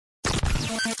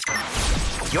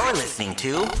You're listening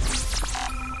to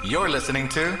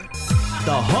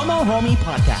the Homo Homie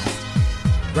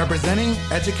Podcast. Representing,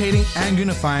 educating, and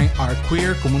unifying our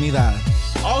queer comunidad.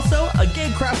 Also, a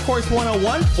gay craft course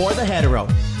 101 for the hetero.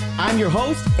 I'm your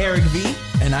host, Eric V.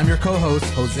 And I'm your co-host,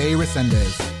 Jose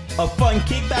Resendez. A fun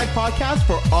kickback podcast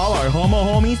for all our homo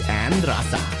homies and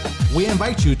raza. We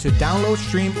invite you to download,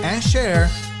 stream, and share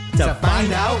to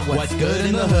find out what's good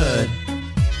in the hood.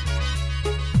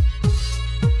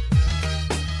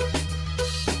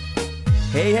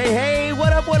 Hey,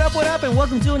 what up, and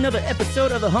welcome to another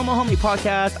episode of the Homo Homie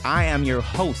Podcast. I am your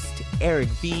host, Eric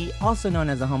V, also known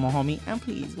as the Homo Homie, and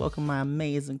please welcome my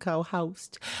amazing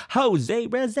co-host, Jose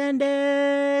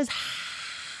Resendez.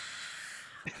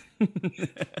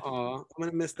 Aw, I'm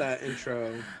gonna miss that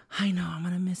intro. I know, I'm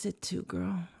gonna miss it too,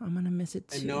 girl. I'm gonna miss it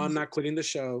too. And no, I'm not quitting the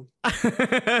show.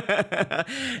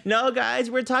 No,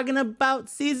 guys, we're talking about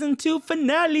season 2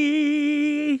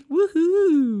 finale.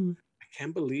 Woohoo! I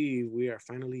can't believe we are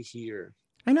finally here.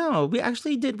 I know, we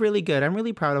actually did really good. I'm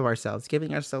really proud of ourselves,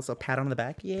 giving ourselves a pat on the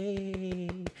back.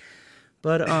 Yay!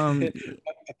 But A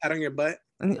pat on your butt.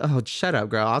 Oh, shut up,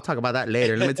 girl. I'll talk about that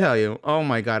later. Let me tell you. Oh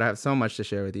my God, I have so much to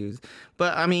share with you.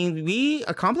 But I mean, we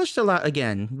accomplished a lot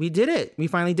again. We did it. We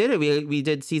finally did it. We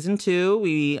did season 2.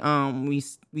 We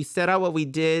set out what we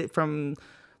did from,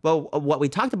 well, what we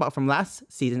talked about from last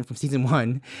season, from season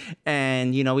 1.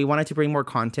 And, you know, we wanted to bring more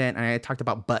content. And I talked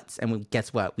about butts. And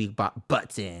guess what? We bought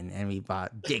butts in. And we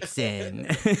bought dicks in.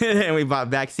 And we bought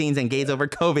vaccines and gays over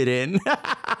COVID in.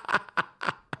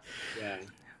 Yeah.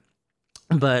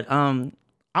 But,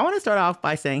 I want to start off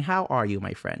by saying, how are you,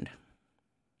 my friend?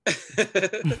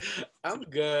 I'm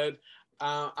good.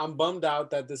 I'm bummed out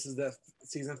that this is the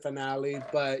season finale,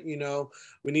 but you know,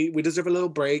 we deserve a little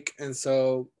break, and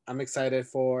so I'm excited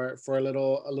for a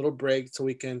little break so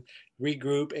we can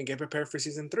regroup and get prepared for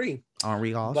season 3. Aren't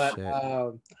we all? But shit?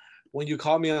 when you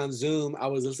called me on Zoom, I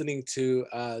was listening to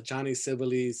Johnny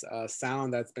Sibley's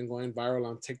sound that's been going viral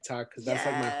on TikTok because that's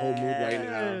like my whole mood right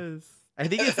now. I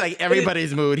think it's like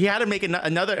everybody's mood. He had to make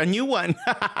a new one.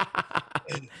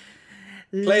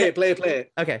 Play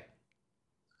it. Okay.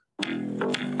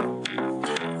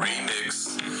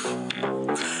 Remix.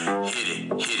 Hit it,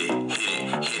 get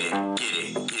it.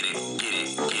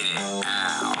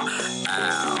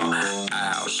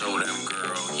 Ow. Show them,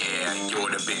 girl, yeah, you're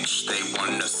the bitch they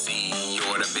wanna see.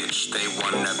 You're the bitch they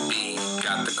wanna be.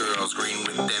 Got the girls green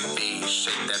with them bees.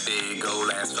 Shake that big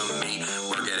old ass for me.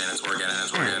 Work it in, it's work it in,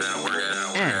 it's work it in, work it in,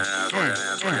 work it in, work it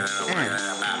in, work it in, work it in.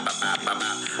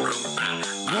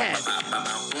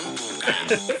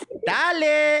 Dale,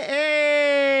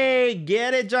 hey,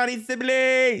 get it, Johnny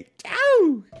Sibley.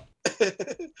 Ow.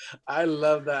 I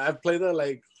love that. I play that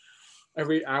like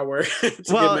every hour.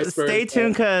 Well, stay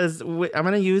tuned because I'm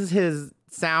going to use his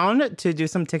sound to do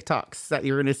some TikToks that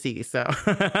you're going to see. So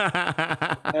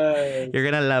you're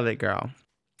going to love it, girl.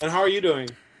 And how are you doing?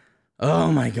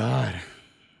 Oh, my God.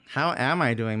 How am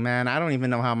I doing, man? I don't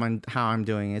even know how I'm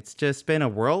doing. It's just been a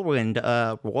whirlwind,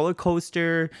 roller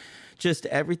coaster. Just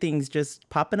everything's just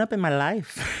popping up in my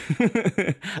life.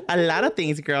 A lot of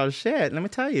things, girl. Shit, let me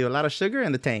tell you, a lot of sugar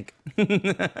in the tank.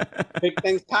 Big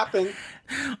things popping.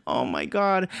 Oh my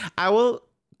God. I will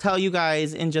tell you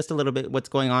guys in just a little bit what's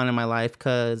going on in my life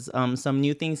because some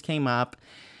new things came up.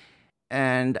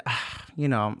 And, you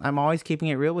know, I'm always keeping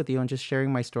it real with you and just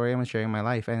sharing my story and sharing my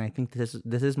life. And I think this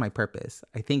is my purpose.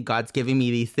 I think God's giving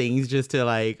me these things just to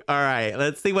like, all right,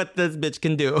 let's see what this bitch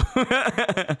can do.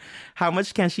 How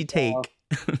much can she take?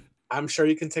 I'm sure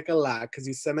you can take a lot because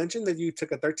you mentioned that you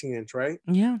took a 13-inch, right?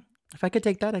 Yeah. If I could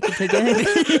take that, I could take anything.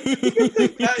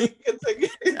 Yeah, you can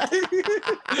take anything.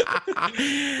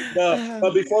 No,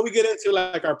 but before we get into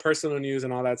like our personal news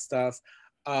and all that stuff,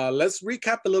 let's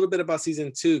recap a little bit about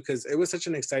season 2 because it was such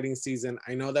an exciting season.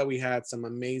 I know that we had some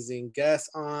amazing guests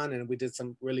on and we did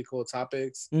some really cool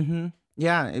topics. Mm-hmm.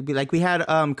 Yeah, it'd be like we had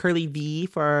Curly V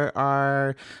for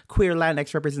our queer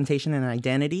Latinx representation and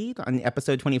identity on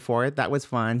episode 24. That was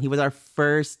fun. He was our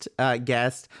first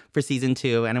guest for season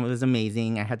 2, and it was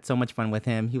amazing. I had so much fun with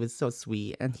him. He was so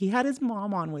sweet, and he had his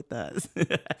mom on with us,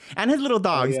 and his little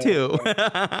dogs too.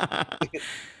 The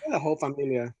whole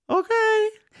familia. Okay.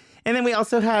 And then we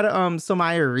also had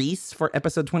Somaya Reese for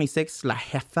episode 26, La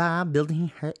Jefa,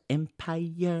 building her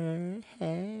empire.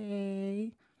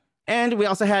 Hey. And we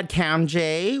also had Cam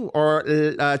J, or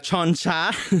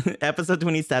Choncha, episode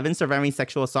 27, surviving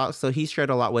sexual assault. So he shared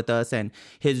a lot with us and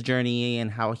his journey and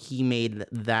how he made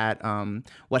that,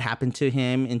 what happened to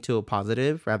him into a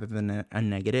positive rather than a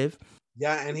negative.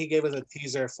 Yeah, and he gave us a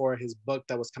teaser for his book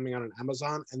that was coming out on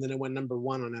Amazon, and then it went number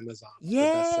 1 on Amazon for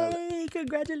bestseller. Yay!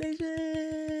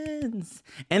 Congratulations!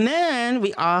 And then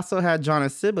we also had John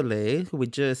Sibile, who we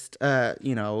just,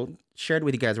 shared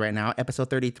with you guys right now. Episode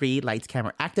 33, Lights,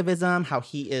 Camera, Activism. How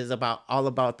he is all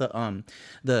about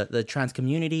the trans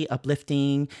community,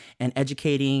 uplifting and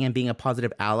educating and being a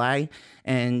positive ally,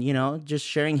 and just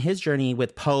sharing his journey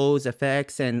with Pose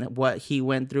effects and what he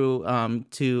went through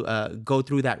to go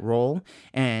through that role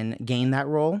and gain that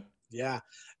role. Yeah.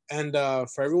 And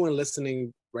for everyone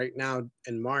listening right now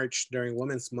in March during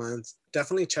Women's Month,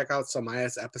 definitely check out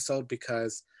Somaya's episode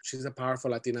because she's a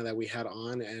powerful Latina that we had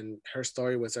on, and her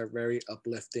story was very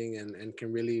uplifting and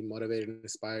can really motivate and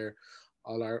inspire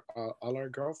all our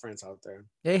girlfriends out there.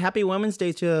 Hey, happy Women's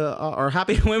Day or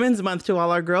happy Women's Month to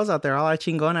all our girls out there, all our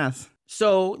chingonas.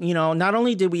 So, not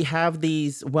only did we have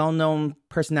these well-known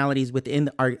personalities within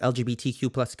our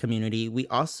LGBTQ plus community, we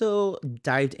also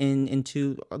dived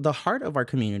into the heart of our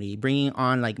community, bringing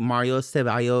on like Mario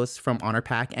Ceballos from Honor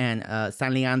Pack and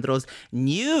San Leandro's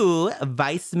new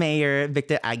Vice Mayor,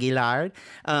 Victor Aguilar.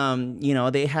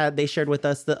 They shared with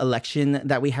us the election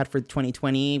that we had for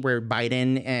 2020, where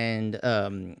Biden and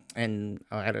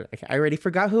I already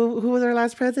forgot who was our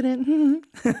last president.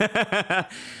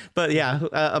 But yeah,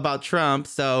 about Trump.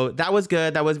 So that was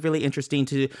good. That was really interesting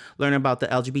to learn about the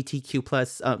LGBTQ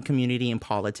plus community in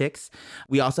politics.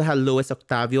 We also had Luis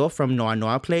Octavio from Noa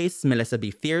Noa Place, Melissa B.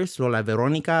 Fierce, Lola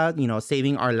Veronica,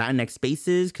 saving our Latinx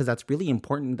spaces, because that's really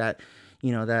important that,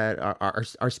 that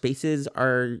our spaces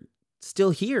are still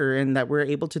here and that we're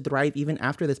able to thrive even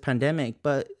after this pandemic.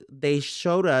 But they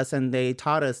showed us and they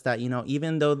taught us that,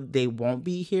 even though they won't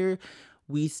be here,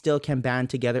 we still can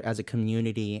band together as a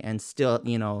community and still,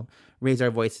 raise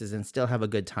our voices and still have a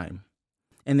good time.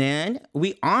 And then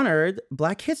we honored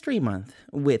Black History Month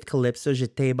with Calypso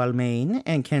Jete Balmain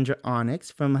and Kendra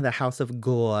Onyx from the House of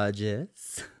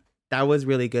Gorgeous. That was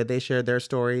really good. They shared their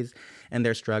stories and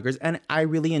their struggles. And I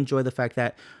really enjoy the fact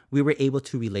that we were able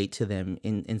to relate to them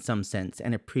in some sense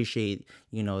and appreciate,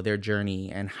 their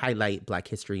journey and highlight Black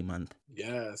History Month.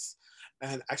 Yes.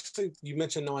 And actually, you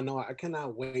mentioned Noa Noa. I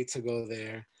cannot wait to go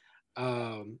there.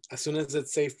 As soon as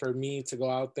it's safe for me to go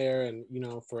out there and,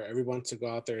 for everyone to go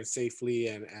out there safely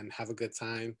and have a good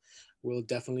time, we'll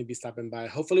definitely be stopping by.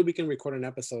 Hopefully we can record an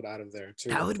episode out of there too.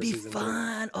 That would be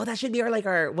fun. 3. Oh, that should be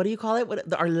our what do you call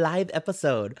it? Our live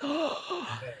episode.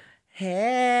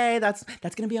 Hey, that's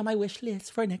going to be on my wish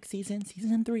list for next season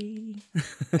 3.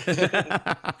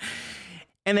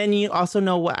 And then you also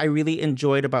know what I really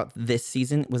enjoyed about this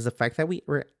season was the fact that we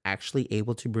were actually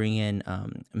able to bring in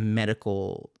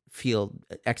medical field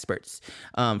experts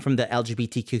from the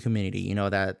LGBTQ community.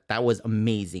 That was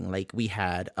amazing. Like we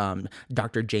had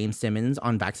Dr. James Simmons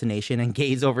on vaccination and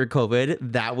gays over COVID.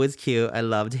 That was cute. I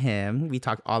loved him. We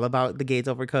talked all about the gays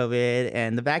over COVID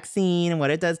and the vaccine and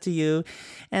what it does to you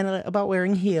and about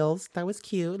wearing heels. That was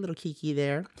cute. A little kiki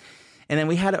there. And then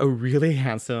we had a really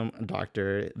handsome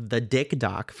doctor, the Dick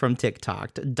Doc from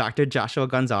TikTok, Dr. Joshua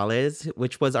Gonzalez,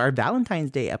 which was our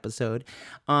Valentine's Day episode.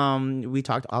 We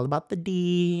talked all about the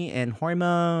D and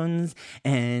hormones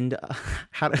and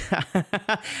how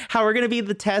we're going to be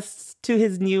the tests to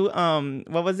his new,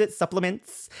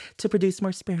 supplements to produce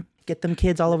more sperm. Get them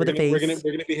kids all over the face. We're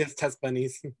gonna be his test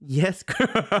bunnies. Yes,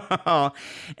 girl.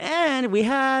 And we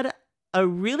had a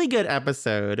really good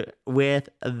episode with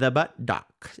the Butt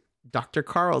Doc, Dr.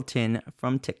 Carlton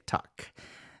from TikTok.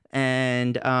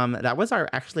 And that was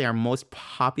our most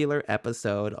popular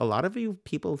episode. A lot of you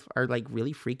people are like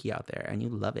really freaky out there and you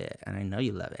love it. And I know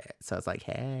you love it. So it's like,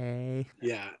 hey.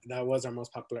 Yeah, that was our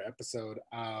most popular episode.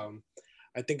 I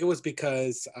think it was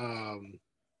because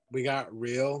we got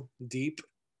real deep.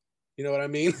 You know what I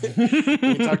mean?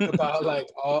 We talked about like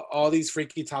all these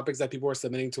freaky topics that people were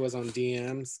submitting to us on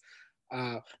DMs.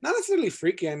 Not necessarily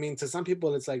freaky. I mean, to some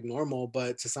people it's like normal,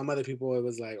 but to some other people it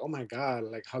was like, oh my God,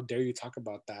 like how dare you talk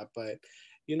about that? But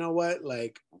you know what?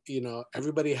 Like,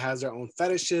 everybody has their own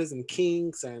fetishes and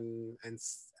kinks and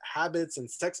habits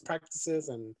and sex practices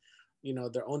and,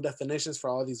 their own definitions for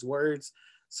all these words.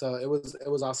 So it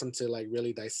was awesome to like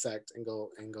really dissect and go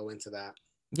into that.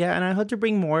 Yeah, and I hope to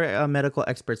bring more medical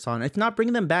experts on. If not,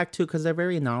 bring them back too, because they're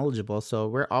very knowledgeable. So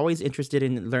we're always interested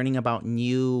in learning about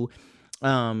new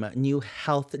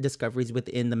health discoveries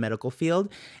within the medical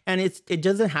field, and it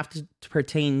doesn't have to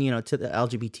pertain to the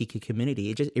LGBTQ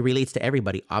community. It relates to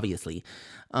everybody, obviously,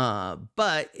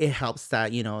 but it helps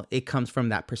that it comes from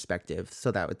that perspective,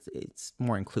 so that it's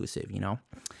more inclusive.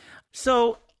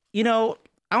 So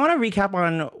I want to recap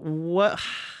on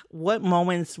what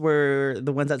moments were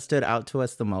the ones that stood out to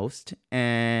us the most,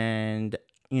 and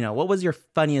what was your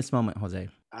funniest moment, Jose?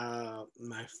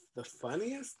 The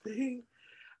funniest thing.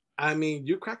 I mean,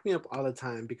 you crack me up all the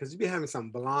time because you be having some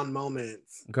blonde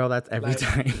moments. Girl, that's every Like,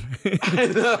 time. I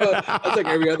know that's like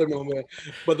every other moment.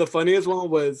 But the funniest one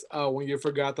was when you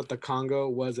forgot that the Congo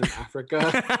was in Africa.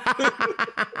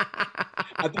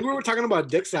 I think we were talking about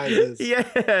dick sizes.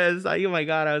 Yes. Oh my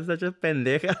God, I was such a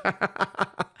pendeja.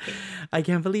 I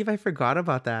can't believe I forgot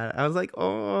about that. I was like,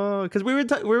 oh, because we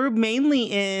were mainly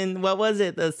in, what was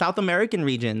it, the South American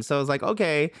region. So I was like,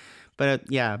 okay. But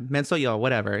yeah, menso yo,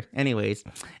 whatever. Anyways,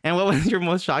 and what was your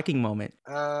most shocking moment?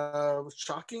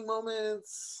 Shocking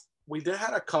moments. We did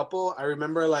had a couple. I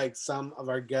remember like some of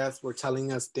our guests were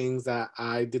telling us things that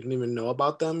I didn't even know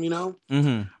about them, you know?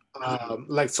 Mm-hmm.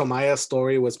 Like Somaya's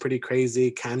story was pretty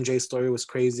crazy. Cam J's story was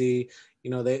crazy.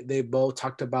 You know, they both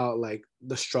talked about like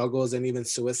the struggles and even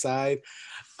suicide.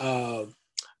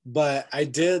 But I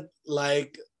did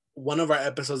like one of our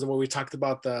episodes where we talked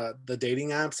about the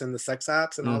dating apps and the sex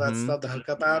apps and all that stuff, the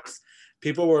hookup apps.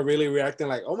 People were really reacting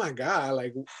like, oh my God,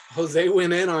 like Jose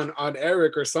went in on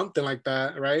Eric or something like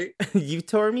that, right? You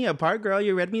tore me apart, girl.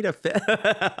 You read me to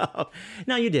fail.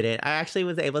 No, you did it. I actually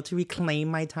was able to reclaim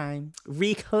my time.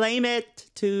 Reclaim it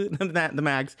to the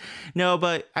max. No,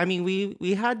 but I mean,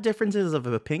 we had differences of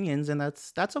opinions, and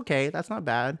that's okay. That's not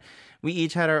bad. We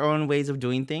each had our own ways of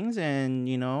doing things and,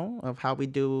 you know, of how we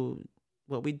do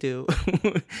what we do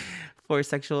for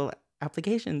sexual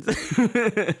applications.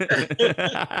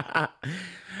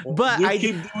 But you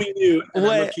keep doing you, and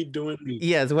I'm gonna keep doing me.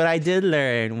 Yes, what I did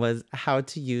learn was how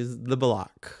to use the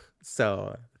block.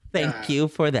 So thank you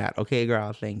for that. Okay,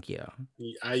 girl, thank you.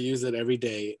 I use it every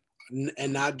day,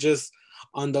 and not just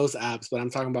on those apps, but I'm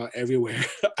talking about everywhere.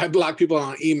 I block people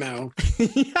on email.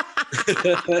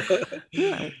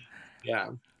 Yeah.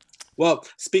 Well,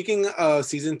 speaking of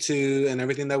season 2 and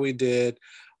everything that we did,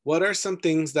 what are some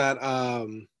things that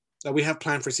that we have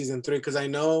planned for season 3? Because I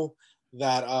know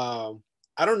that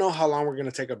I don't know how long we're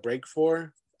gonna take a break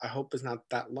for. I hope it's not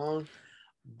that long,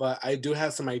 but I do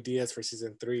have some ideas for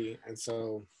season 3, and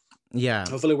so yeah,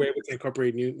 hopefully we're able to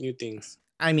incorporate new things.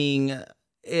 I mean,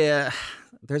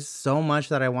 there's so much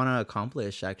that I want to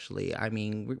accomplish. Actually, I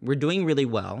mean, we're doing really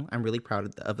well. I'm really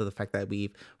proud of the fact that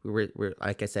we're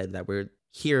like I said, that we're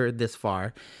here this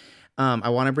far. I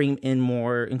want to bring in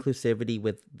more inclusivity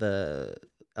with the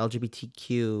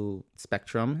LGBTQ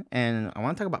spectrum, and I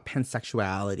want to talk about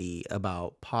pansexuality,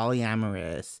 about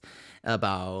polyamorous,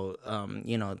 about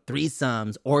you know,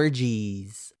 threesomes,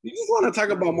 orgies. You just want to talk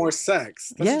about more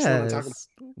sex. That's what you want to talk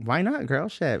about. Why not, girl?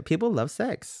 Shit, people love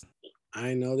sex.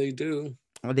 I know they do.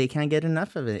 They can't get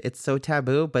enough of it. It's so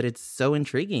taboo, but it's so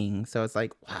intriguing. So it's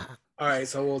like, wow. All right,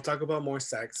 so we'll talk about more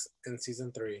sex in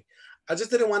season 3. I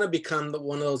just didn't want to become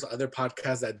one of those other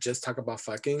podcasts that just talk about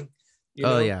fucking. You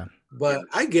know? Oh yeah. But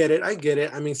I get it.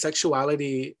 I mean,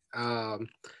 sexuality,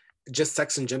 just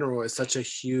sex in general, is such a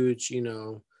huge, you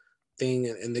know, thing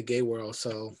in the gay world.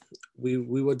 So we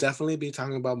will definitely be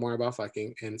talking about more about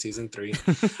fucking in season 3.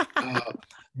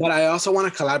 But I also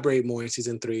want to collaborate more in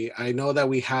season 3. I know that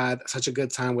we had such a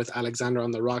good time with Alexander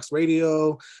on the Rocks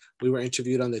Radio. We were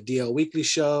interviewed on the DL Weekly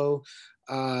Show.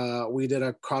 We did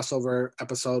a crossover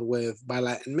episode with By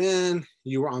Latin Men.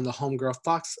 You were on the Homegirl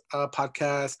Fox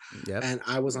podcast. Yep. And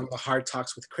I was on the Hard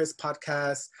Talks with Chris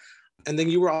podcast. And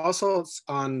then you were also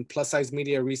on Plus Size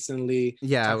Media recently,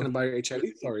 talking about your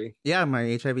HIV story. Yeah,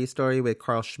 my HIV story with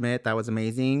Carl Schmidt. That was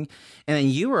amazing. And then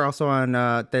you were also on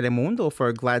Telemundo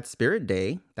for Glad Spirit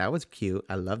Day. That was cute.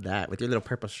 I love that, with your little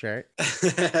purple shirt.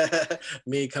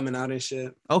 Me coming out and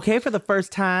shit. Okay, for the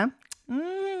first time.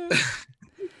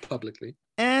 Publicly.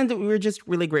 And we were just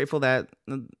really grateful that,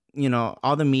 you know,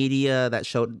 all the media that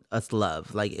showed us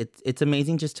love. Like, it's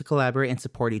amazing just to collaborate and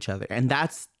support each other. And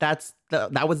that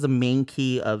was the main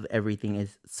key of everything,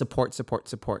 is support.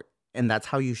 And that's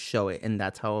how you show it. And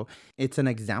that's how it's an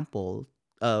example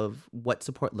of what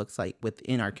support looks like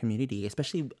within our community,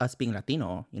 especially us being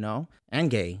Latino, you know, and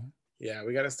gay. Yeah,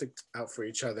 we got to stick out for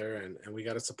each other, and we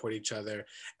got to support each other.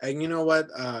 And you know what?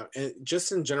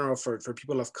 Just in general, for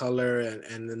people of color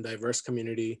and the diverse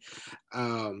community,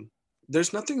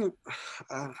 there's nothing,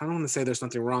 I don't want to say there's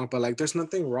nothing wrong, but like there's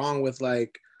nothing wrong with,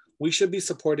 like, we should be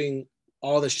supporting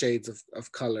all the shades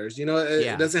of colors. You know,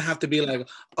 it doesn't have to be like,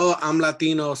 oh, I'm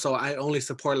Latino, so I only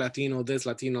support Latino this,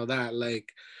 Latino that.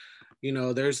 Like, you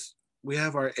know, we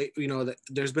have our, you know,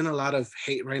 there's been a lot of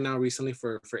hate right now recently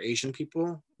for Asian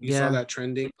people. You saw that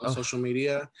trending on social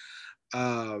media.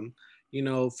 You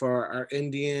know, for our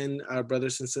Indian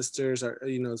brothers and sisters, our,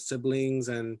 you know, siblings,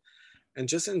 and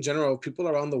just in general, people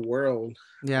around the world.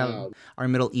 Yeah, our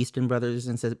Middle Eastern brothers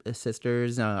and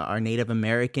sisters, our Native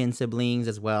American siblings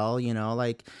as well. You know,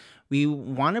 like, we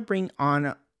want to bring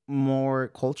on more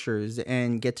cultures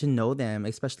and get to know them,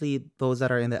 especially those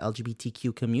that are in the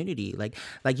LGBTQ community. Like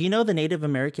the Native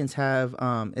Americans have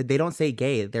they don't say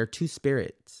gay, they're two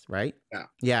spirits, right?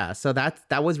 Yeah, so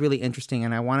that was really interesting,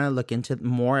 and I want to look into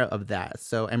more of that,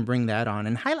 so, and bring that on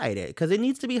and highlight it, because it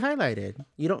needs to be highlighted.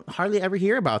 You don't hardly ever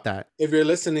hear about that. If you're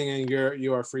listening and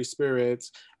you are free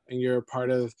spirits and you're part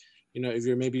of,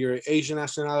 if you're Asian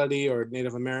nationality or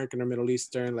Native American or Middle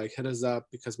Eastern, like, hit us up,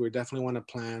 because we definitely want to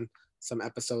plan some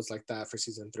episodes like that for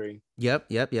season 3. Yep.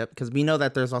 Because we know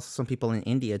that there's also some people in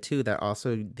India too that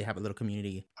also, they have a little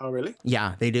community. Oh, really?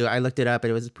 Yeah, they do. I looked it up.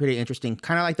 It was pretty interesting.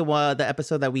 Kind of like the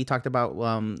episode that we talked about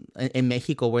in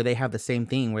Mexico, where they have the same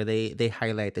thing, where they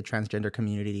highlight the transgender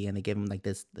community and they give them like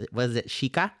this. Was it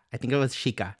Shika? I think it was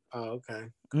Shika. Oh, okay.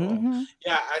 Cool.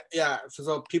 Yeah.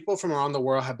 So people from around the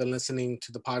world have been listening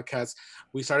to the podcast.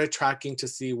 We started tracking to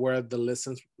see where the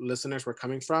listeners were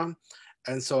coming from.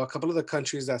 And so a couple of the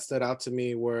countries that stood out to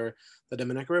me were the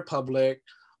Dominican Republic.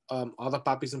 All the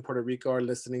papis in Puerto Rico are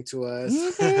listening to us.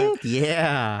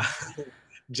 Yeah.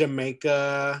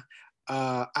 Jamaica,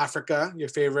 Africa, your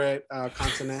favorite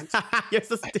continent. You're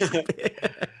so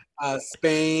stupid.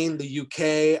 Spain, the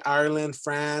UK, Ireland,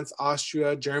 France,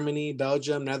 Austria, Germany,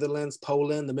 Belgium, Netherlands,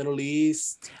 Poland, the Middle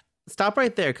East. Stop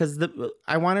right there, because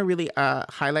I want to really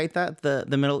highlight that the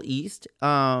Middle East,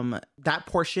 that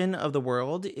portion of the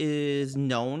world is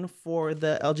known for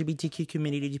the LGBTQ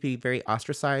community to be very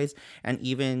ostracized, and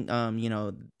even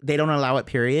they don't allow it,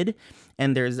 period.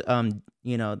 And there's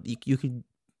you could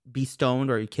be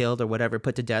stoned or killed or whatever,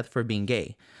 put to death for being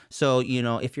gay. So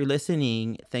if you're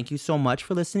listening, thank you so much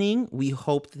for listening. We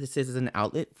hope this is an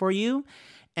outlet for you,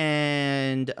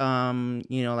 and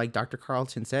like Dr.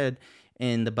 Carlton said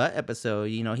in the butt episode,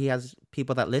 he has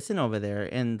people that listen over there,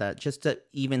 and that just to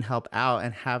even help out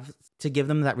and have to give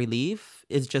them that relief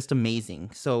is just amazing.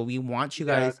 So we want you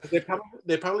guys.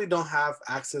 They probably don't have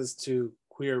access to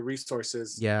queer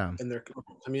resources in their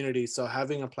community. So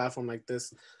having a platform like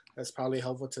this is probably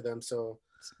helpful to them. So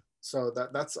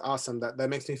that's awesome. That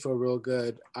makes me feel real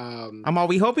good.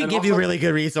 We hope we give you really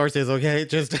good resources, okay?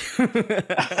 Just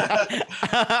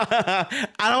I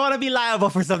don't want to be liable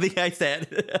for something I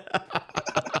said.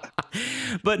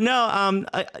 But no,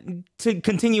 to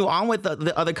continue on with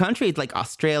the other countries like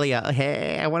Australia.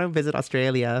 Hey, I want to visit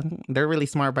Australia. They're really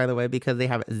smart, by the way, because they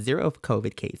have 0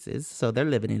 COVID cases, so they're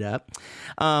living it up.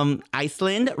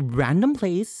 Iceland, random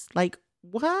place, like,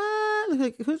 what?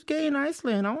 Like, who's gay in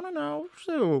Iceland? I want to know.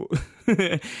 So,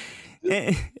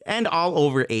 and all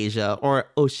over Asia or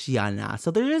Oceania. So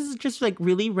there is just like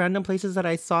really random places that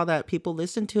I saw that people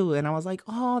listen to, and I was like,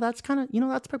 oh, that's kind of,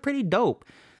 that's pretty dope.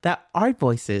 That our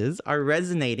voices are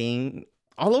resonating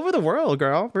all over the world,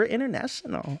 girl. We're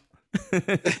international. I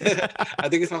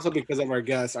think it's also because of our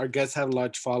guests. Our guests have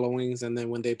large followings, and then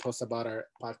when they post about our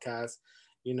podcast,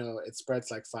 it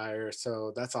spreads like fire.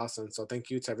 So that's awesome. So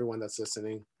thank you to everyone that's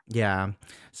listening. Yeah.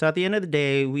 So at the end of the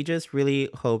day, we just really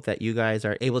hope that you guys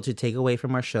are able to take away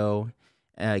from our show,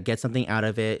 get something out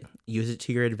of it, use it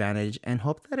to your advantage, and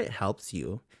hope that it helps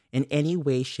you in any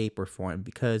way, shape, or form.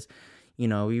 Because,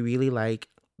 we really like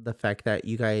the fact that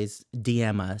you guys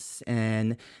DM us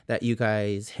and that you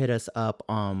guys hit us up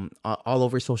all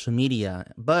over social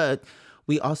media. But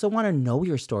we also want to know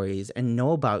your stories and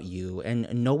know about you and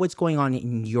know what's going on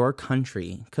in your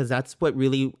country, because that's what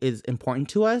really is important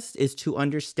to us, is to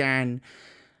understand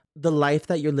the life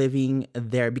that you're living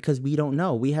there, because we don't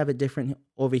know. We have it different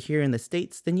over here in the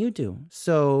States than you do.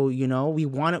 So, we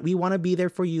want to be there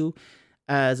for you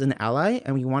as an ally,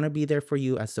 and we want to be there for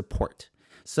you as support.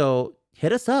 So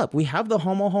hit us up. We have the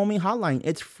Homo Homie hotline.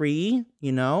 It's free,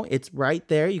 it's right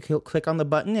there. You can click on the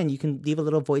button and you can leave a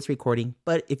little voice recording.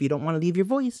 But if you don't want to leave your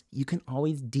voice, you can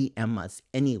always DM us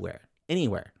anywhere.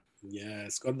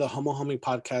 Yes, go to the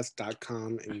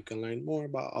homohomiepodcast.com and you can learn more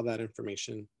about all that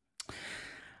information.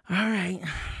 All right.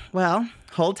 Well,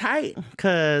 hold tight,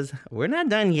 because we're not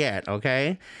done yet,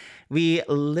 okay? We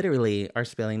literally are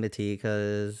spilling the tea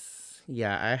because,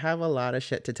 I have a lot of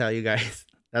shit to tell you guys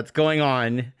that's going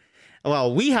on.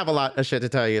 Well, we have a lot of shit to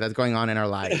tell you that's going on in our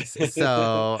lives.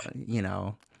 So,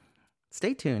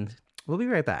 stay tuned. We'll be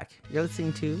right back. You're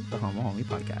listening to the Homo Homie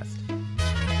Podcast.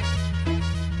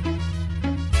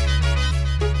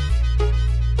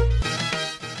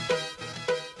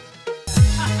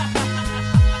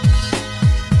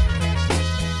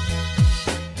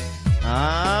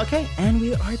 Okay, and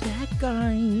we are back,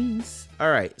 guys.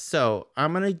 All right, so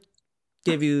I'm going to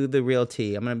give you the real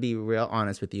tea. I'm going to be real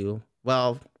honest with you.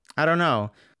 Well, I don't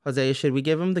know. Jose, should we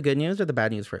give him the good news or the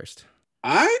bad news first?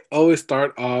 I always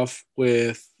start off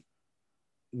with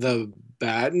the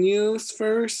bad news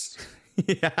first.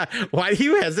 Yeah. Why do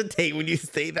you hesitate when you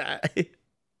say that?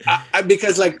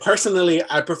 Because like personally,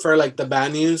 I prefer like the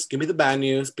bad news. Give me the bad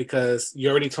news because you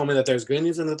already told me that there's good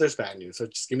news and that there's bad news. So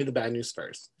just give me the bad news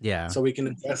first, Yeah. so we can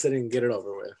address it and get it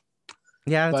over with.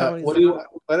 Yeah. It's But always, what do you?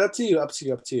 But up to you. Up to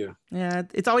you. Up to you. yeah.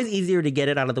 It's always easier to get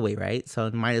it out of the way, right? So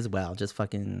might as well just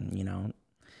fucking,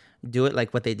 do it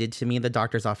like what they did to me in the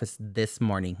doctor's office this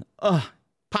morning. Oh,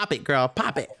 pop it, girl.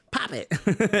 Pop it. Pop it.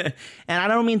 And I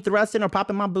don't mean thrusting or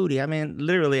popping my booty. I mean,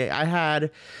 literally, I had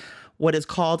what is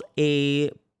called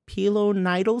a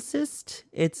pilonidal cyst.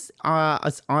 It's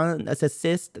a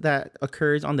cyst that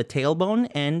occurs on the tailbone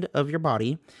end of your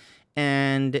body,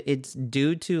 and it's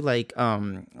due to like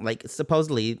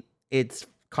supposedly it's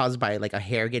caused by like a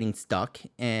hair getting stuck,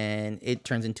 and it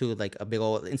turns into like a big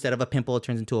old, instead of a pimple, it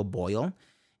turns into a boil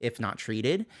if not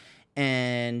treated.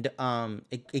 And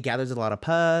it gathers a lot of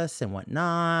pus and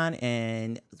whatnot,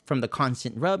 and from the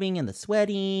constant rubbing and the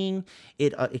sweating,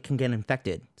 it can get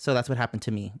infected. So that's what happened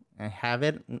to me. I have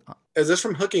it. Is this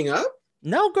from hooking up?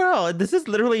 No, girl, this is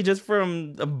literally just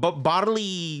from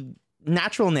bodily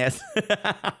naturalness.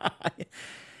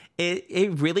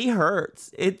 It really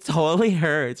hurts. It totally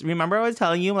hurts. Remember I was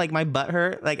telling you like my butt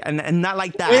hurt, like and not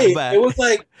like that. Wait, but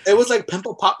it was like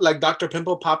pimple pop, like Dr.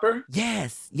 Pimple Popper.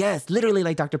 Yes, literally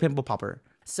like Dr. Pimple Popper.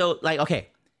 So like, okay,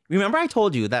 remember I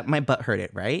told you that my butt hurt it,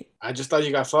 right? I just thought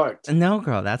you got fucked. No,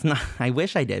 girl, that's not. I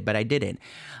wish I did, but I didn't.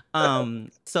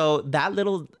 So that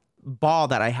little ball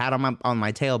that I had on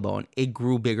my tailbone, it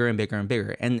grew bigger and bigger and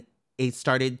bigger, and it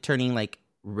started turning like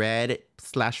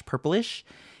red/purplish.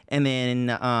 And then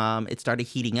it started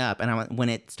heating up. And when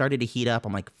it started to heat up,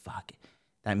 I'm like, fuck,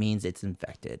 that means it's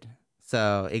infected.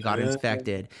 So it got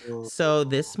infected. So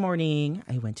this morning,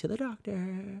 I went to the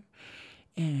doctor.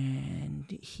 And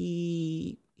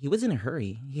he was in a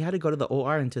hurry. He had to go to the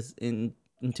OR into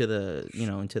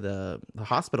the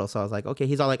hospital. So I was like, okay.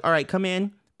 He's all like, all right, come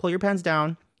in, pull your pants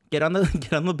down. Get on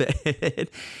the bed,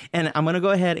 and I'm gonna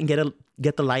go ahead and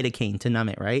get the lidocaine to numb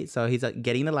it, right? So he's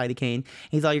getting the lidocaine.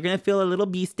 He's like, you're gonna feel a little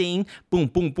bee sting. Boom,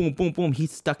 boom, boom, boom, boom. He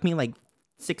stuck me like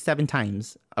 6-7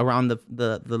 times around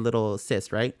the little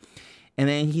cyst, right? And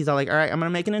then he's all like, all right, I'm gonna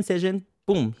make an incision.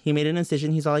 Boom, he made an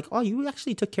incision. He's all like, oh, you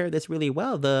actually took care of this really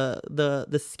well.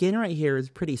 The skin right here is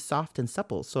pretty soft and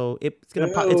supple, so it's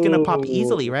gonna pop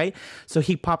easily, right? So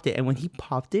he popped it, and when he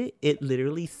popped it, it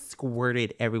literally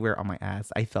squirted everywhere on my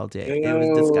ass. I felt it. It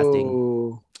was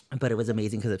disgusting, but it was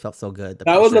amazing because it felt so good.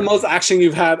 That was the most action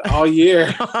you've had all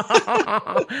year.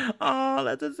 Oh,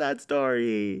 that's a sad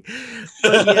story.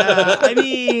 But yeah,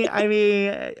 I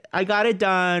mean, I got it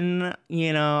done.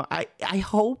 I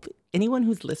hope anyone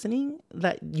who's listening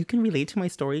that you can relate to my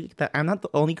story, that I'm not the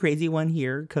only crazy one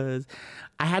here, because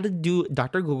I had to do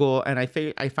Dr. Google, and I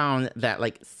found that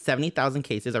like 70,000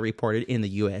 cases are reported in the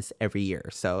US every year.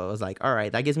 So I was like, all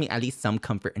right, that gives me at least some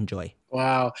comfort and joy.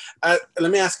 Wow. Let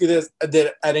me ask you this.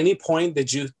 At any point,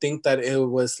 did you think that it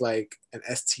was like an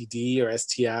STD or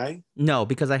STI? No,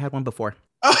 because I had one before.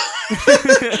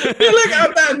 You're like,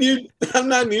 I'm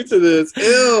not new to this.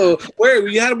 Ew. Where,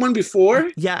 you had one before?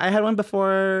 Yeah, I had one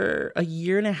before a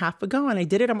year and a half ago, and I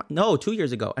did it 2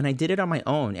 years ago, and I did it on my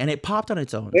own, and it popped on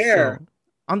its own. Where? So,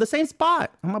 on the same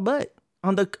spot, on my butt.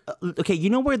 On the okay, you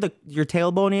know where your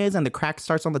tailbone is, and the crack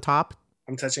starts on the top?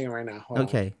 I'm touching it right now. Hold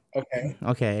okay. on.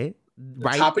 Okay. The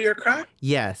top of your crack?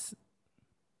 Yes.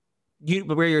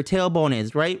 Where your tailbone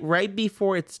is, right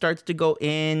before it starts to go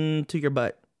into your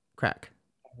butt crack.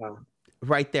 Uh-huh.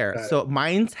 Right there. So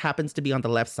mine happens to be on the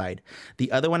left side.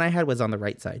 The other one I had was on the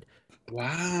right side.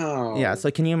 Wow. Yeah. So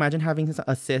can you imagine having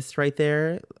a cyst right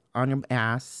there on your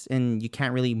ass, and you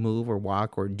can't really move or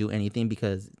walk or do anything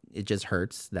because it just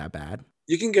hurts that bad?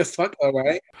 You can get fucked though,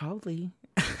 right? Probably.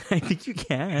 I think you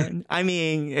can. I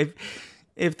mean,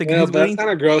 if the guy's willing, that's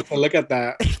kind of gross to look at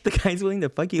that. If the guy's willing to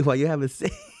fuck you while you have a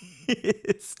cyst,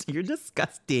 you're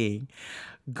disgusting.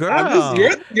 Girl,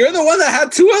 you're the one that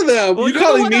had two of them. Well, you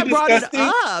calling me disgusting?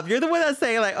 It up. You're the one that's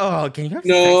saying like, "Oh, can you have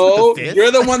sex with the cyst?"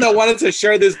 You're the one that wanted to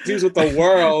share this news with the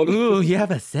world. Ooh, you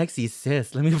have a sexy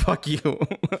cyst. Let me fuck you.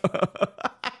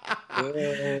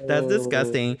 That's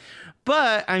disgusting.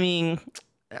 But I mean,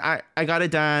 I got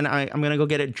it done. I'm gonna go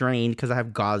get it drained because I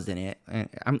have gauze in it.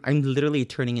 I'm literally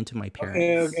turning into my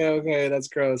parents. Okay. That's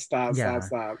gross. Stop.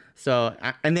 So,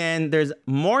 and then there's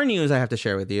more news I have to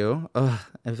share with you. Ugh,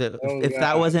 if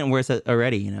that wasn't worse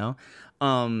already,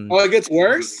 it gets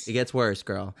worse? It gets worse,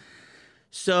 girl.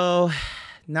 So,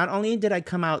 not only did I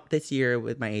come out this year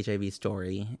with my HIV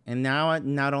story, and now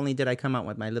not only did I come out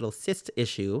with my little cyst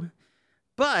issue,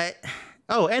 but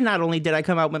and not only did I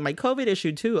come out with my COVID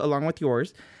issue too, along with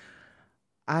yours,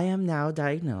 I am now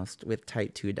diagnosed with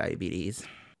type 2 diabetes.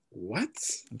 What?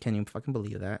 Can you fucking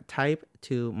believe that? Type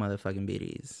 2 motherfucking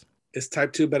diabetes. Is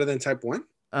type 2 better than type 1?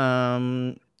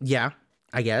 Yeah,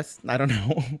 I guess. I don't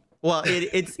know. Well,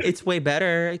 it's way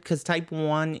better because type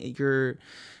 1, you're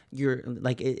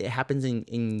like it happens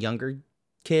in younger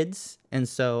kids, and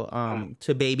so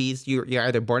to babies you're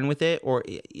either born with it or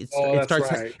it starts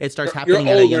happening you're at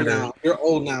a older younger now. You're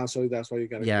old now, so that's why you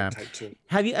gotta Yeah. get type 2.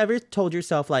 Have you ever told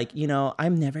yourself, like, you know,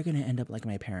 I'm never gonna end up like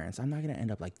my parents, I'm not gonna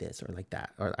end up like this or like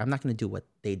that, or I'm not gonna do what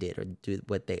they did or do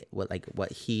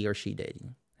what he or she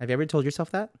did? Have you ever told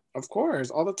yourself that? Of course,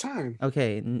 all the time.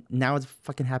 Okay, now it's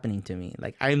fucking happening to me.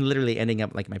 Like, I'm literally ending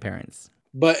up like my parents.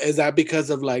 But is that because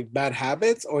of like bad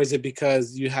habits, or is it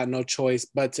because you had no choice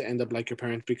but to end up like your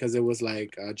parents because it was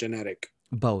like genetic?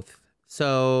 Both.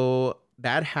 So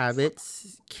bad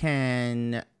habits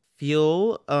can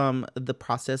fuel the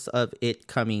process of it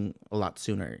coming a lot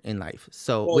sooner in life.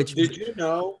 So Well, which did you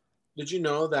know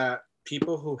that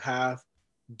people who have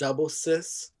double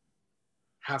cysts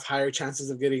have higher chances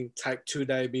of getting type 2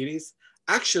 diabetes?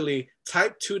 Actually,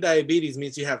 type 2 diabetes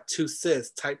means you have 2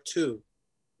 cysts, type 2.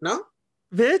 No?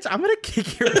 Bitch, I'm gonna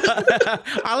kick your butt.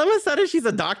 All of a sudden, she's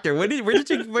a doctor. Where did you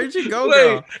go, Wait,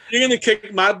 girl? you're gonna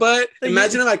kick my butt?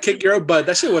 Imagine if I kick your butt.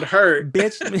 That shit would hurt.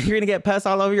 Bitch, you're gonna get pus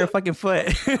all over your fucking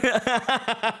foot.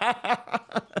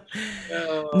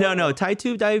 No. Type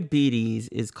 2 diabetes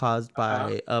is caused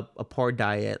by a poor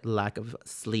diet, lack of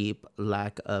sleep,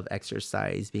 lack of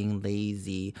exercise, being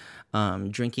lazy,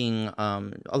 drinking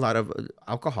a lot of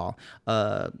alcohol,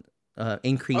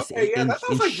 increase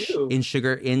in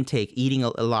sugar intake, eating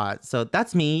a lot. So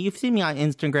that's me. You've seen me on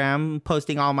Instagram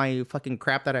posting all my fucking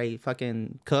crap that I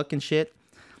fucking cook and shit.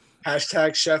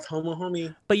 Hashtag chef homo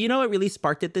homie. But you know what really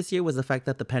sparked it this year was the fact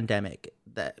that the pandemic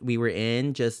that we were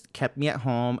in just kept me at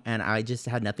home, and I just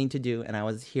had nothing to do, and I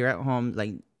was here at home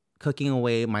like cooking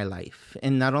away my life.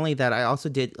 And not only that, I also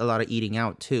did a lot of eating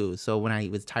out too. So when I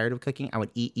was tired of cooking, I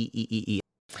would eat.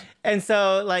 And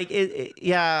so like a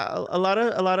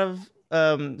lot of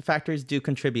factors do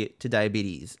contribute to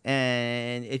diabetes.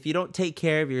 And if you don't take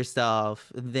care of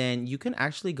yourself, then you can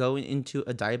actually go into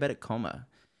a diabetic coma.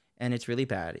 And it's really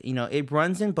bad. You know, it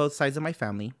runs in both sides of my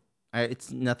family.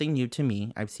 It's nothing new to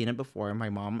me. I've seen it before.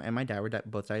 My mom and my dad were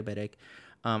both diabetic.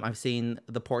 I've seen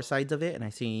the poor sides of it, and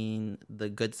I've seen the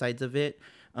good sides of it.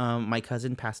 My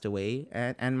cousin passed away,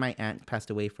 and my aunt passed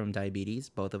away from diabetes,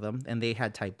 both of them, and they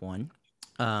had type 1.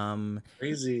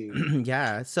 Crazy.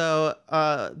 Yeah. So,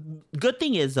 good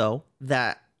thing is though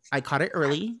that I caught it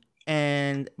early,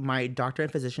 and my doctor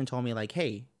and physician told me like,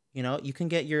 hey, you know, you can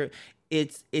get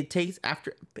it takes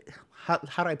after, how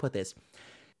do I put this?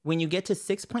 When you get to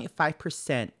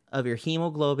 6.5% of your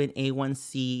hemoglobin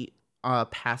A1C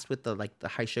passed with the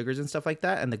high sugars and stuff like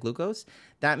that and the glucose,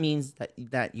 that means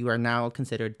that you are now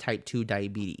considered type 2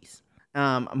 diabetes.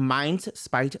 Mine's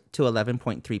spiked to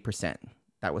 11.3%.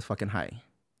 That was fucking high.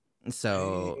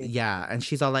 So yeah, and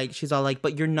she's all like,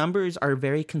 but your numbers are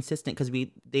very consistent because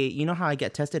you know how I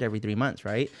get tested every 3 months,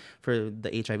 right, for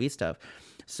the HIV stuff.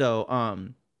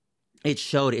 So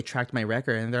it tracked my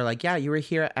record, and they're like, yeah, you were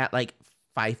here at like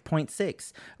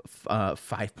 5.6,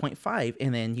 5.5,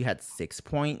 and then you had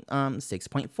 6.4,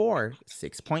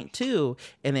 6.2,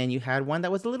 and then you had one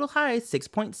that was a little high,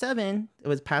 6.7. It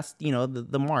was past, you know,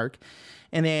 the mark,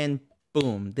 and then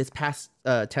boom, this past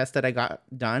test that I got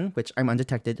done, which I'm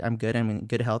undetected, I'm good, I'm in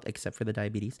good health except for the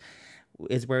diabetes,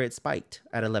 is where it spiked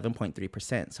at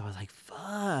 11.3%. So I was like,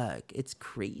 fuck, it's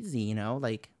crazy, you know,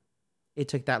 like it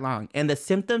took that long. And the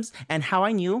symptoms and how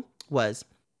I knew was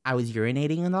I was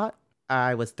urinating a lot,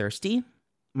 I was thirsty,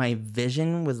 my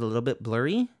vision was a little bit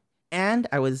blurry, and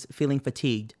I was feeling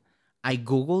fatigued. I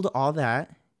Googled all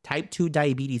that. Type 2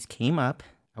 diabetes came up.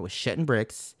 I was shitting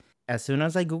bricks. As soon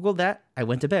as I Googled that, I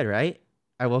went to bed, right?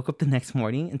 I woke up the next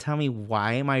morning and tell me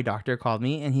why my doctor called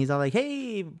me, and he's all like,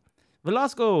 hey,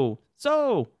 Velasco,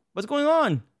 so what's going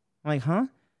on? I'm like, huh?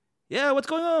 Yeah, what's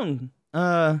going on?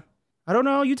 I don't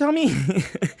know. You tell me.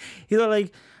 He's all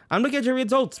like, I'm looking at your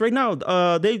results right now.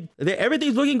 They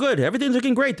everything's looking good. Everything's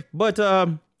looking great. But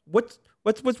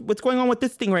what's going on with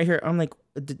this thing right here? I'm like,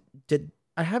 did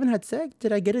I haven't had sex?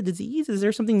 Did I get a disease? Is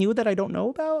there something new that I don't know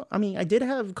about? I mean, I did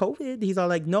have COVID. He's all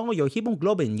like, no, your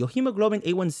hemoglobin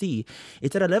A1C,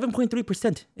 it's at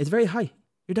 11.3%. It's very high.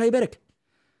 You're diabetic.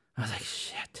 I was like,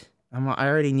 shit. I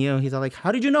already knew. He's all like,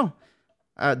 how did you know?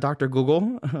 Dr.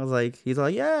 Google. I was like, he's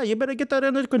like, yeah, you better get that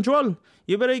under control.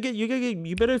 You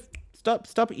better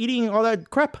stop eating all that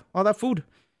crap, all that food.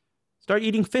 Start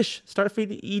eating fish. Start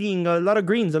eating a lot of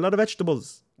greens, a lot of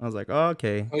vegetables. I was like, oh,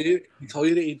 okay. Oh, he told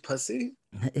you to eat pussy?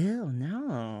 Ew,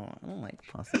 no. I don't like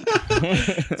pussy.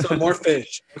 So more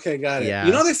fish. Okay, got it. Yeah.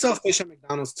 You know they sell fish at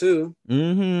McDonald's too.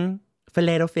 Mm-hmm.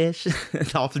 Filet fish.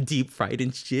 It's all deep fried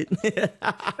and shit.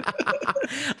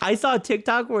 I saw a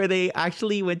TikTok where they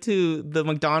actually went to the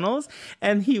McDonald's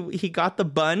and he got the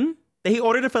bun. He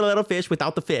ordered a filet fish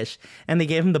without the fish, and they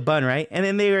gave him the bun, right? And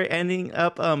then they were ending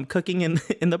up cooking in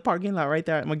the parking lot right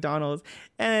there at McDonald's.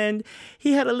 And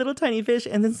he had a little tiny fish,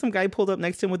 and then some guy pulled up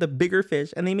next to him with a bigger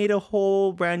fish, and they made a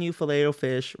whole brand new filet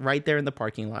fish right there in the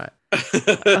parking lot.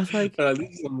 I was like,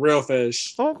 these are some real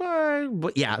fish. Okay.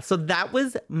 But yeah, so that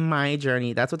was my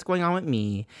journey. That's what's going on with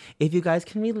me. If you guys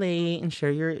can relate and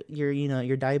share your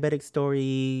your diabetic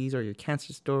stories or your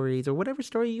cancer stories or whatever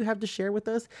story you have to share with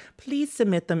us, please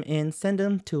submit them in. Send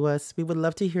them to us. We would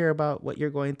love to hear about what you're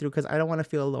going through because I don't want to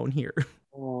feel alone here.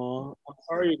 Oh, I'm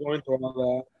sorry you're going through all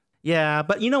that. Yeah,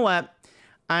 but you know what?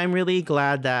 I'm really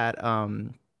glad that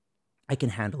I can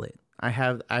handle it.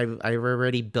 I've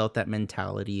already built that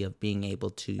mentality of being able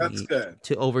to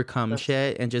overcome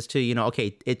shit and just to,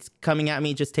 okay, it's coming at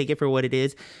me, just take it for what it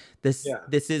is.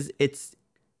 It's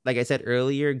like I said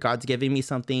earlier, God's giving me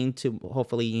something to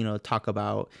hopefully, talk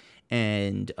about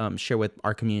and share with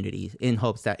our community in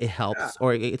hopes that it helps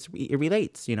or it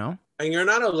relates, And you're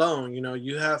not alone,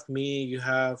 you have me, you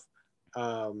have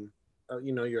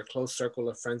your close circle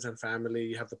of friends and family,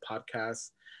 you have the podcast.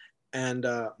 And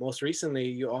most recently,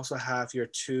 you also have your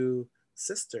 2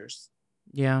 sisters.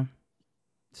 Yeah.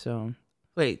 So,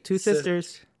 wait, 2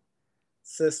 sisters?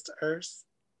 Sisters.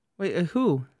 Wait,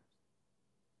 who?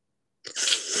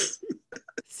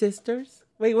 Sisters?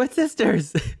 Wait, what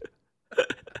sisters?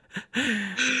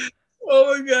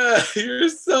 Oh my God, you're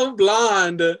so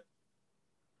blonde.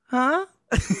 Huh?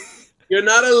 You're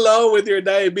not alone with your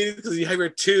diabetes because you have your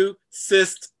 2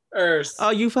 sisters.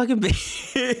 Oh, you fucking bitch.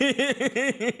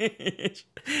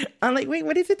 I'm like, wait,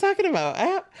 what is he talking about?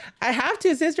 I have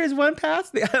 2 sisters, one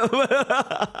passed the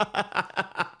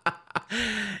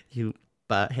You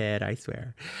butthead, I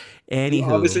swear. Anywho.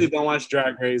 You obviously don't watch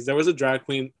Drag Race. There was a drag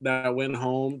queen that went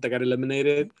home that got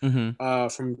eliminated from a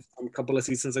couple of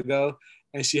seasons ago,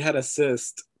 and she had a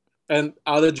cyst. And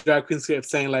all the drag queens kept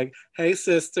saying like, "Hey,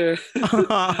 sister."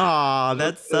 Oh,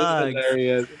 that sucks. It was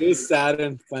hilarious. It was sad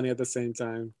and funny at the same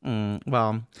time.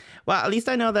 Well, at least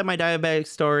I know that my diabetic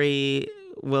story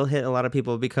will hit a lot of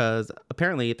people because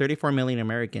apparently 34 million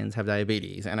Americans have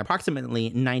diabetes and approximately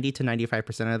 90 to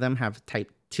 95% of them have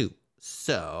type 2.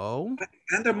 So...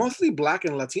 And they're mostly Black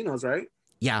and Latinos, right?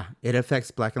 Yeah, it affects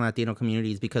Black and Latino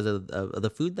communities because of the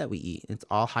food that we eat. It's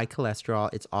all high cholesterol.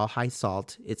 It's all high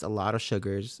salt. It's a lot of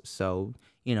sugars. So,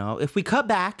 if we cut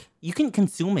back, you can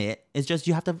consume it. It's just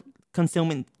you have to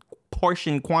consume in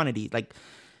portion quantity. Like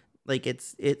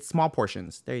it's small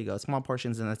portions. There you go. Small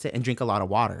portions and that's it. And drink a lot of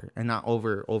water and not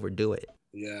overdo it.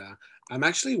 Yeah. I'm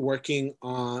actually working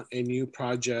on a new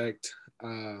project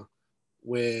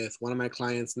with one of my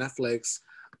clients, Netflix.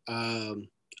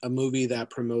 A movie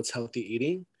that promotes healthy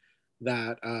eating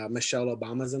that Michelle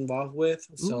Obama's involved with.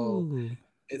 So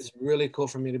it's really cool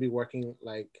for me to be working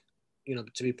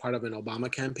to be part of an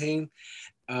Obama campaign.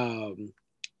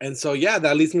 And so,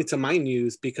 that leads me to my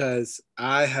news because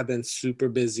I have been super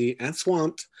busy and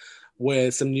swamped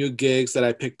with some new gigs that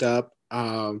I picked up.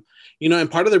 And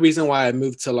part of the reason why I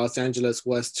moved to Los Angeles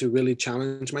was to really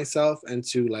challenge myself and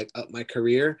to up my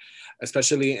career,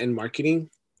 especially in marketing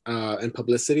and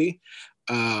publicity.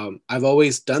 I've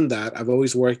always done that. I've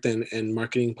always worked in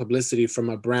marketing publicity from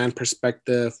a brand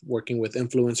perspective, working with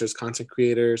influencers, content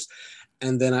creators.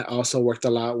 And then I also worked a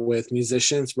lot with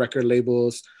musicians, record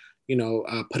labels,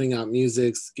 putting out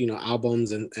music,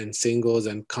 albums and singles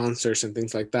and concerts and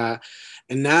things like that.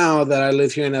 And now that I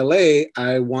live here in LA,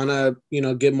 I want to,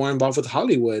 get more involved with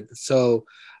Hollywood. So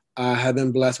I have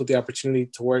been blessed with the opportunity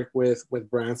to work with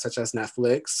brands such as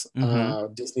Netflix,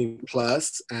 Disney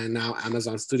Plus, and now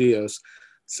Amazon Studios.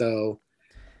 So,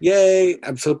 yay!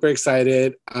 I'm super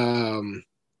excited.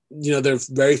 They're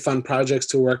very fun projects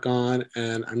to work on,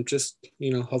 and I'm just,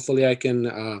 hopefully I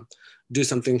can do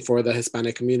something for the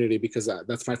Hispanic community because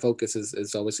that's my focus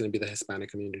is always going to be the Hispanic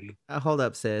community. Hold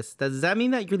up, sis. Does that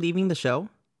mean that you're leaving the show?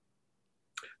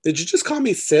 Did you just call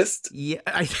me sis? Yeah.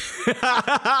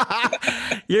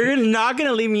 You're not going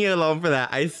to leave me alone for that.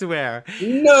 I swear.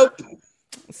 Nope.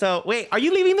 So wait, are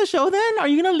you leaving the show then? Are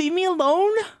you going to leave me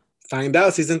alone? Find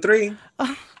out season 3.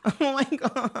 Oh my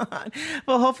God.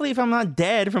 Well, hopefully if I'm not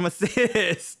dead from a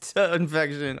cyst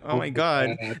infection. Oh my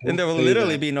God. Then there will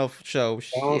literally be no show.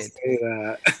 Don't say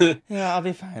that. Yeah, I'll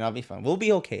be fine. We'll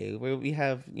be okay. We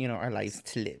have, our lives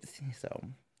to live. So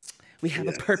we have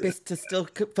a purpose to still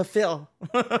fulfill.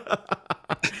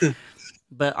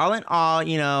 But all in all,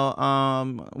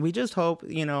 we just hope,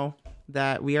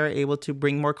 that we are able to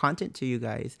bring more content to you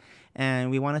guys.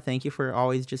 And we want to thank you for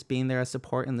always just being there as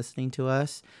support and listening to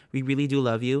us. We really do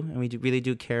love you, and we really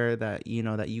do care that,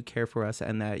 that you care for us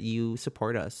and that you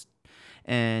support us.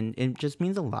 And it just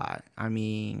means a lot. I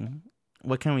mean,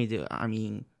 what can we do? I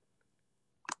mean,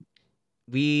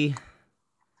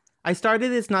 I started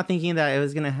this not thinking that it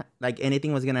was going to,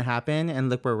 anything was going to happen, and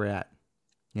look where we're at,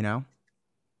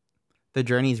 The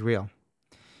journey's real.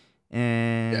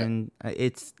 And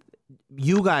it's,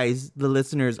 you guys, the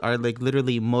listeners, are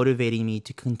literally motivating me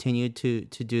to continue to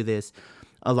do this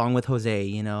along with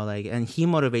Jose, and he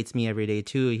motivates me every day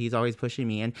too. He's always pushing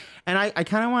me. And I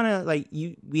kind of want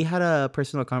to, we had a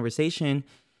personal conversation,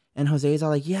 and Jose's all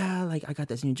like, yeah, I got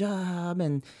this new job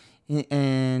and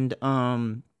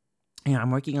I'm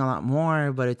working a lot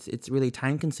more, but it's really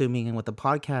time consuming, and with the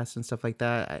podcast and stuff like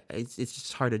that, it's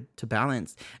just hard to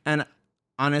balance. And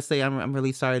honestly, I'm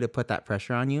really sorry to put that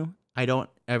pressure on you. I don't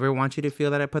ever want you to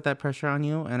feel that I put that pressure on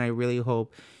you, and I really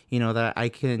hope, that I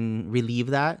can relieve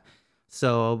that.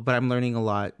 So, but I'm learning a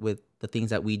lot with the things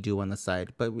that we do on the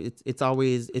side. But it's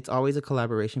always a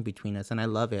collaboration between us, and I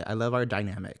love it. I love our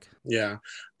dynamic. Yeah.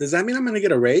 Does that mean I'm gonna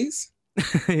get a raise?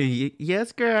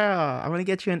 Yes, girl. I'm gonna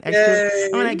get you an extra. Yay.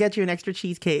 I'm gonna get you an extra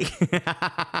cheesecake.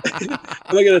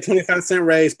 I'm gonna get a 25-cent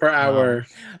raise per hour.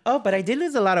 Oh, but I did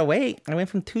lose a lot of weight. I went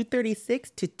from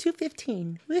 236 to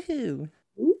 215. Woohoo!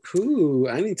 Ooh,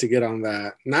 I need to get on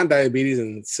that. Not diabetes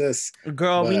and cis.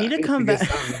 Girl, we need to come back.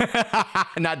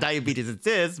 Not diabetes and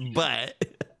cis, but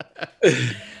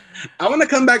I want to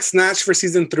come back snatched for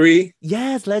season 3.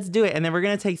 Yes, let's do it. And then we're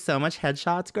going to take so much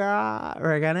headshots, girl.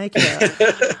 We're going to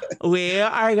kill. We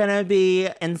are going to be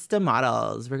Insta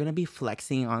models. We're going to be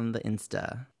flexing on the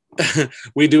Insta.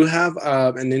 We do have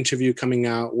an interview coming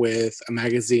out with a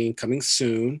magazine coming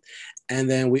soon. And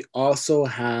then we also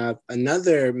have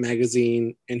another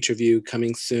magazine interview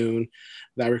coming soon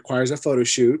that requires a photo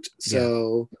shoot.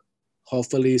 So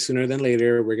hopefully sooner than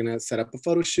later, we're going to set up a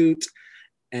photo shoot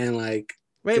and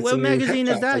Wait, what magazine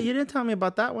is that? You didn't tell me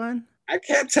about that one. I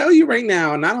can't tell you right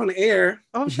now. Not on air.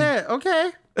 Oh, shit.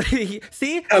 Okay.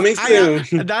 See? Coming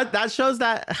soon. That shows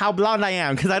that how blonde I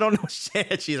am, because I don't know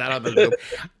shit. She's out of the loop.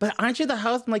 But aren't you the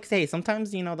host? Say,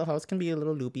 sometimes, the host can be a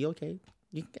little loopy, okay?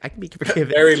 I can be forgiven.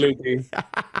 Very loopy.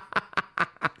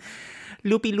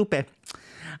 Loopy.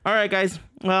 All right, guys.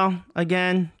 Well,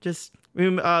 again, just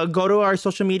go to our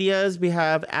social medias. We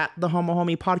have at the Homo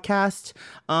Homie Podcast,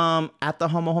 at the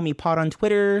Homo Homie Pod on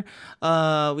Twitter.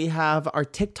 We have our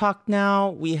TikTok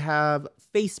now. We have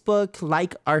Facebook.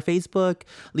 Like our Facebook.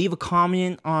 Leave a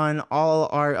comment on all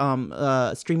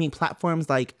our streaming platforms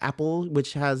like Apple,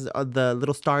 which has the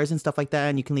little stars and stuff like that.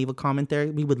 And you can leave a comment there.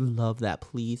 We would love that,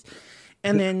 please.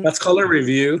 And then let's call a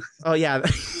review. Oh yeah.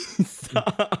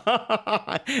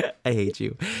 I hate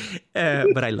you,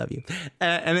 but I love you.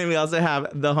 And then we also have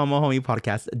the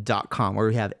homohomiepodcast.com, where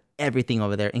we have everything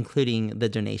over there, including the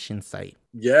donation site.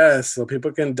 Yes, so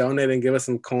people can donate and give us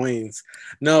some coins.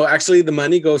 No, actually, the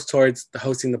money goes towards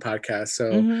hosting the podcast.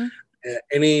 So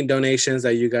any donations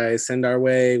that you guys send our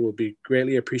way will be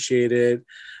greatly appreciated.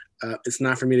 It's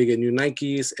not for me to get new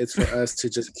Nikes. It's for us to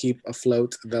just keep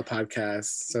afloat the podcast.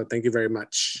 So thank you very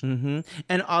much. Mm-hmm.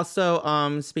 And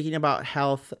also, speaking about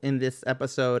health in this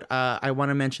episode, I want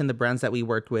to mention the brands that we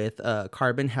worked with,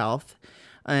 Carbon Health,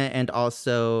 and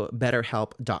also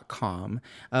BetterHelp.com.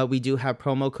 We do have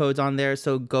promo codes on there,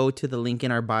 so go to the link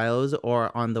in our bios or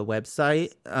on the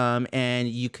website, and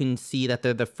you can see that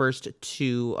they're the first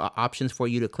two options for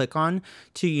you to click on.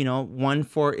 One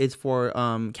is for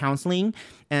counseling,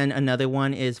 and another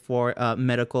one is for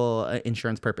medical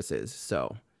insurance purposes.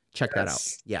 So check that out.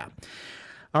 Yeah.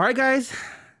 All right, guys.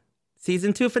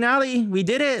 Season 2 finale. We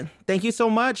did it. Thank you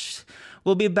so much.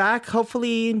 We'll be back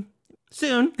hopefully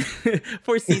soon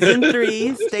for season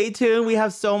 3. Stay tuned. We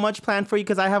have so much planned for you,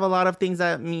 because I have a lot of things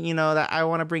that that I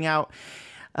want to bring out.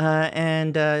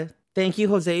 And thank you,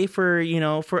 Jose, for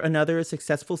another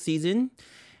successful season.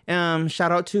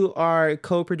 Shout out to our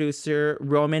co-producer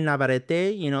Roman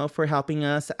Navarrete, for helping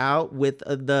us out with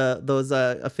those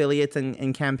affiliates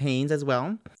and campaigns as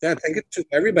well. Yeah, thank you to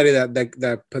everybody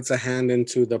that puts a hand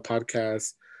into the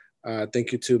podcast.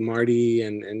 Thank you to Marty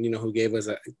and who gave us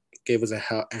a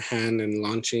hand in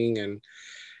launching, and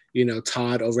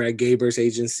Todd over at Gaber's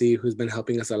agency, who's been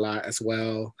helping us a lot as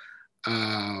well.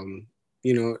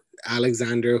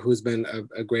 Alexander, who's been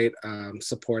a great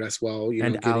support as well,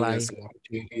 and giving us some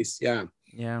opportunities.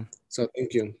 Yeah. So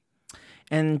thank you.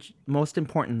 And most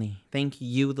importantly, thank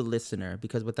you, the listener,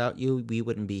 because without you, we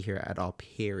wouldn't be here at all,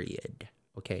 period.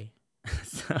 Okay.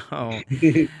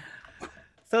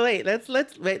 So wait, let's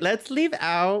leave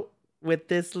out with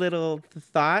this little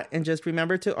thought and just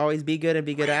remember to always be good and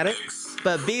be good at it,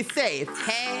 but be safe.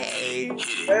 Hey.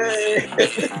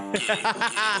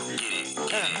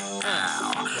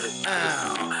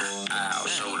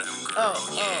 Show them, girl.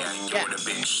 You're the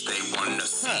bitch they wanna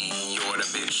see. You're the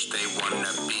bitch they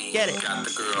wanna be. Get it. Got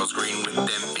the girls green with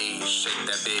them bees. Shake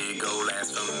that big old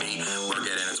ass for me. Work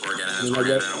it in, it's work it in, it's work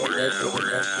it in, work it in, work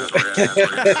it in, work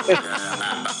it in.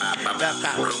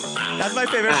 That's my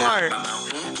favorite part.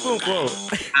 Boom, boom.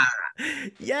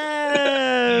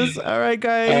 Yes. All right,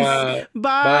 guys.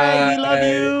 Bye. We love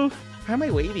you. Why am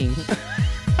I waiting?